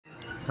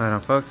Hold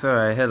on, folks.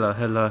 Alright, hello.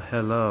 Some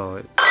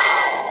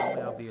of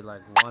y'all be like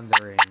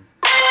wondering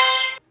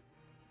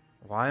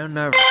why I'm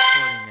not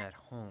recording at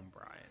home,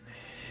 Brian.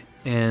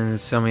 And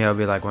some of y'all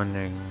be like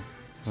wondering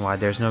why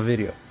there's no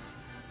video.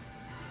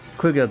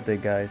 Quick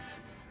update, guys.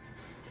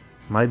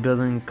 My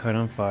building caught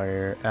on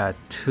fire at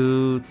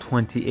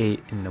 2:28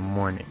 in the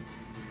morning.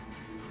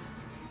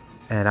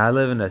 And I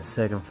live in the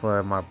second floor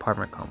of my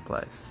apartment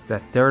complex. The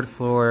third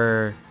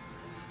floor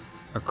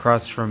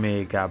across from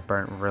me got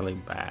burnt really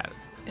bad.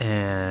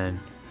 And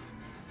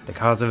the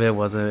cause of it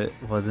was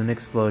an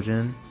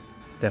explosion.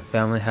 The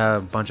family had a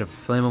bunch of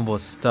flammable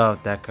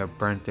stuff that could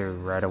burn through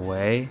right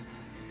away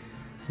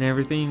and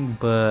everything,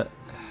 but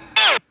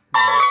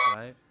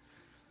right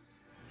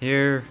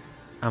here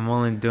I'm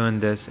only doing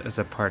this as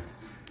a part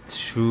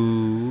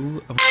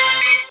 2 of my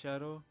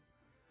shadow.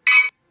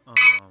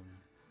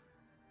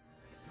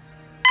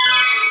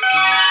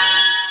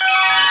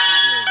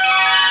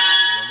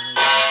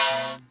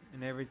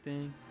 And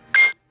everything,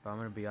 but I'm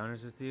gonna be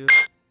honest with you.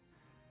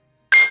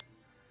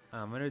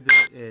 I'm gonna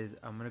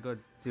go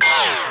do what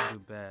I can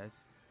do best.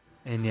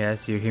 And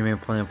yes, you hear me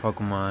playing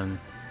Pokemon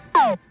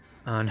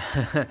on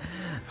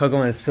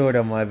Pokemon Sword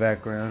on my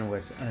background,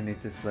 which I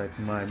need to select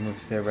my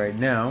moveset right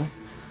now.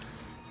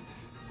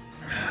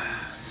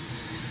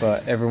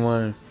 But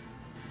everyone,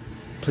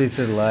 please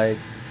hit like,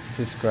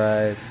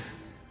 subscribe,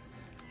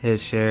 hit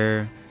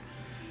share,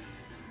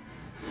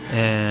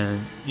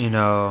 and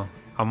I'm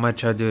gonna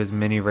try to do as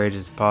many raids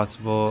as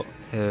possible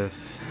if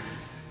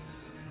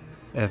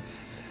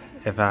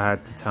I had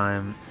the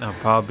time. I'll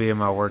probably be in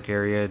my work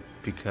area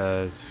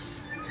because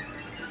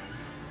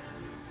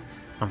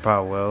I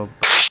probably will.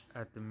 But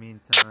at the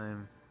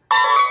meantime,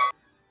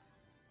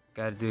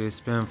 gotta do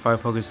spin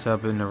 5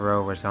 Pokestop in a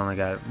row, which I only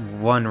got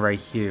 1 right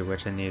here,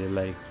 which I needed.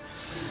 Like,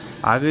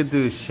 I could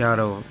do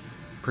shadow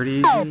pretty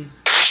easy. I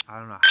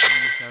don't know how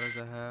many shadows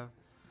I have,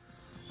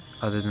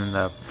 other than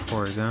that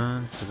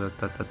Porygon.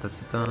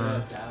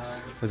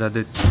 Cause I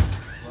did.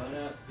 What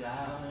up,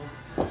 dog?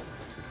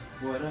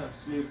 What up,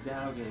 Snoop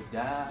Dogg and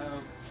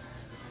Dog?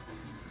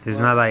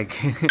 There's not like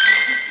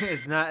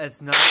it's not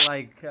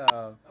like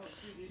Oh,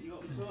 you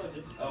got me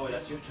charging. Oh wait,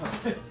 that's your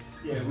charger.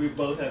 Yeah, we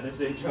both have the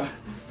same charger.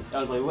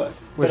 I was like, what?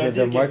 Which but I is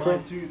did the get micro?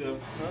 mine too, though.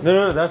 Huh?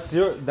 No, that's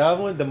that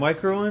one, the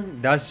micro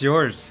one. That's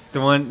yours.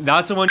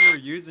 That's the one you were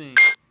using.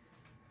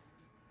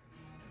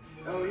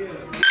 Oh yeah.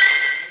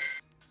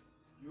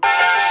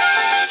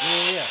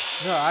 Yeah.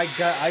 No,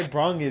 I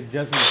brought it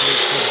just in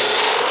case.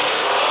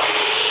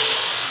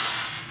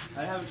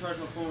 I haven't charged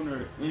my phone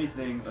or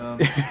anything.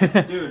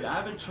 Dude, I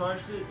haven't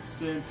charged it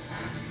since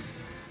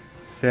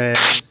I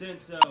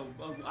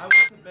went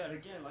to bed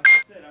again. Like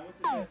I said, I went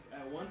to bed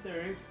at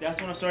 1:30. That's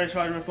when I started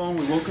charging my phone.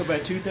 We woke up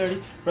at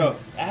 2:30. Bro,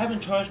 I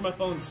haven't charged my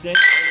phone since,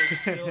 and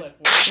it's still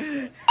at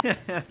 40%.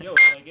 Yo,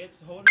 like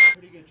it's holding a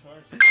pretty good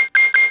charge.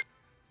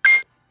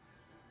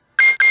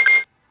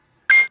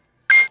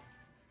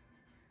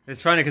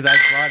 It's funny because I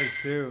brought it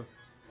too.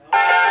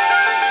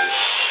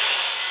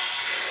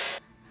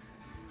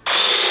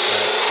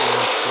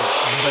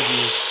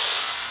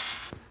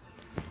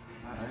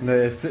 No,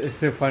 it's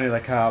so funny,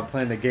 like how I'm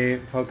playing the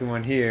game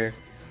Pokemon here,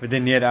 but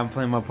then yet I'm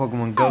playing my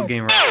Pokemon Go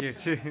game right here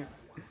too.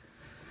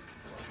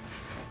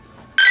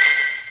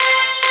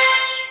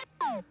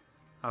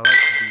 I like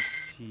to be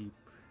cheap.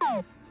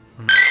 Oh,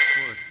 no, of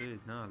course,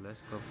 dude. No,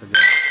 let's go for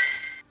that.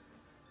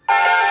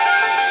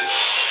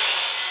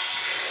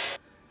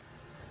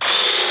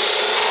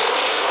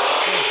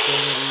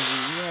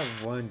 You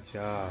have one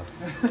job.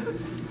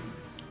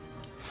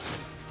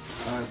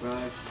 Alright, bro.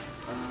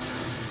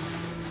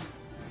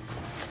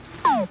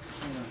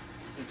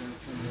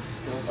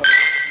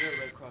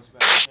 Red Cross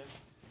back,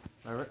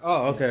 okay? Oh,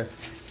 okay.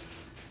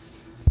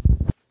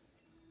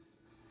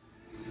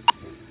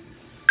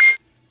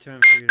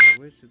 Trying to figure out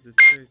which is the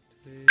third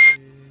thing.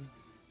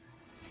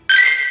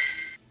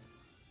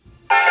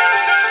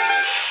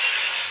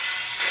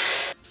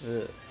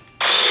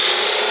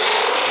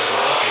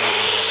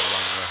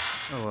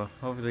 Oh well,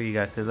 hopefully you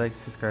guys did like,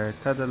 subscribe,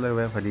 tap that little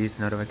bell for these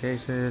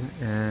notifications,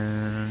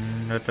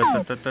 and let's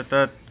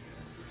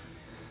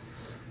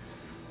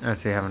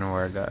see, I have no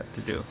more I got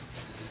to do.